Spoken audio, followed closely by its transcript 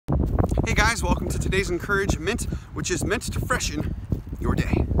Hey guys, welcome to today's EncourageMint, which is meant to freshen your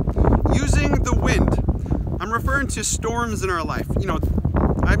day. Using the wind. I'm referring to storms in our life. You know,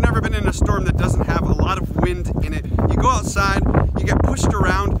 I've never been in a storm that doesn't have a lot of wind in it. You go outside, you get pushed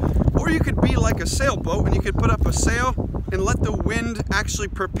around, or you could be like a sailboat and you could put up a sail and let the wind actually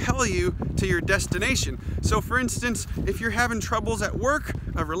propel you to your destination. So for instance, if you're having troubles at work,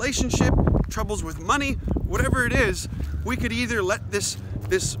 a relationship, troubles with money, whatever it is, we could either let this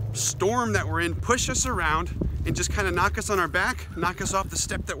storm that we're in push us around and just kind of knock us on our back, knock us off the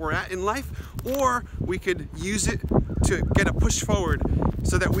step that we're at in life, or we could use it to get a push forward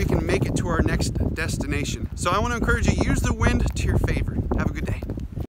so that we can make it to our next destination. So I want to encourage you, use the wind to your favor. Have a good day.